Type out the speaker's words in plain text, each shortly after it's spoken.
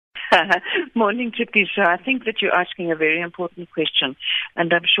Morning, Teresa. I think that you're asking a very important question,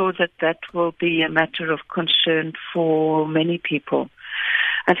 and I'm sure that that will be a matter of concern for many people.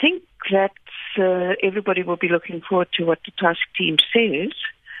 I think that everybody will be looking forward to what the task team says,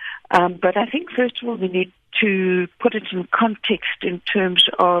 but I think first of all we need to put it in context in terms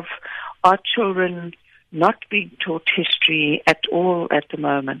of our children not being taught history at all at the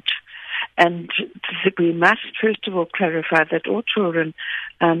moment. And we must, first of all, clarify that all children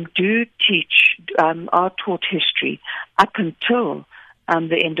are taught history up until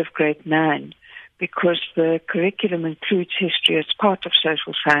the end of grade 9, because the curriculum includes history as part of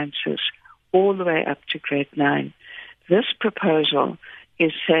social sciences all the way up to grade 9. This proposal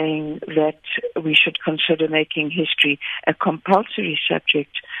is saying that we should consider making history a compulsory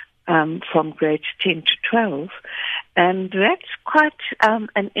subject from grades 10 to 12. And that's quite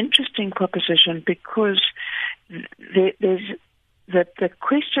an interesting proposition, because there's the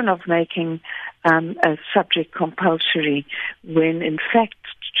question of making a subject compulsory when, in fact,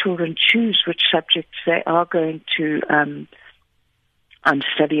 children choose which subjects they are going to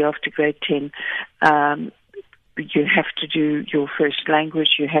study after grade 10. You have to do your first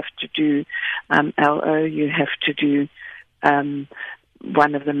language, you have to do LO, you have to do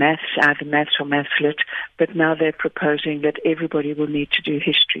one of the maths, either maths or maths lit, but now they're proposing that everybody will need to do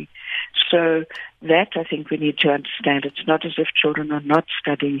history. So that, I think, we need to understand. It's not as if children are not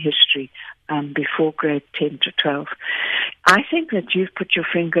studying history before grade 10 to 12. I think that you've put your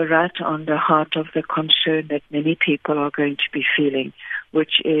finger right on the heart of the concern that many people are going to be feeling,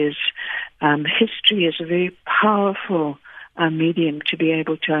 which is history is a very powerful medium to be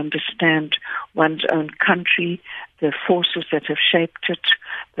able to understand one's own country, the forces that have shaped it,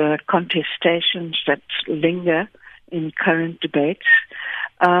 the contestations that linger in current debates,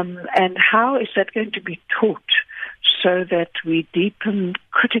 and how is that going to be taught so that we deepen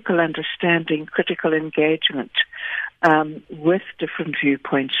critical understanding, critical engagement with different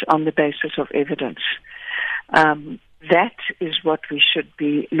viewpoints on the basis of evidence. That is what we should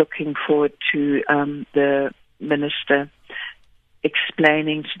be looking forward to the Minister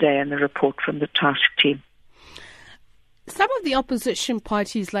explaining today in the report from the task team. Some of the opposition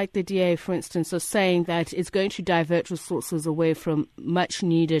parties, like the DA, for instance, are saying that it's going to divert resources away from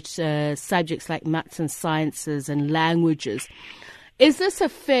much-needed subjects like maths and sciences and languages. Is this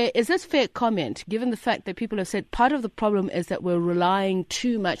fair comment, given the fact that people have said part of the problem is that we're relying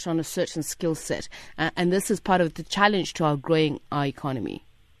too much on a certain skill set, and this is part of the challenge to growing our economy?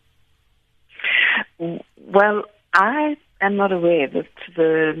 Well, I am not aware that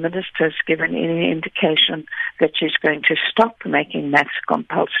the Minister has given any indication that she's going to stop making maths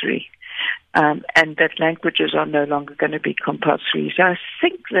compulsory, and that languages are no longer going to be compulsory. So I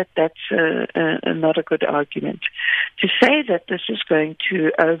think that that's not a good argument. To say that this is going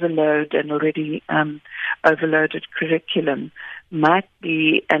to overload an already overloaded curriculum might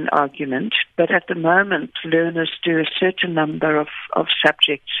be an argument, but at the moment learners do a certain number of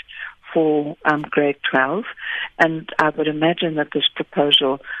subjects for grade 12, and I would imagine that this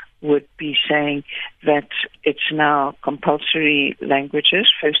proposal would be saying that it's now compulsory languages,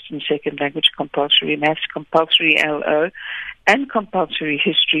 first and second language compulsory, maths compulsory, LO, and compulsory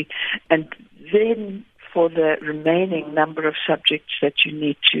history, and then for the remaining number of subjects that you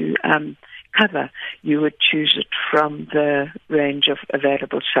need to cover, you would choose it from the range of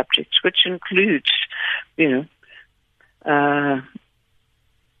available subjects, which includes,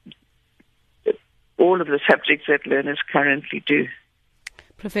 all of the subjects that learners currently do.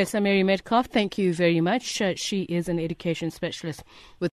 Professor Mary Metcalf, thank you very much. She is an education specialist with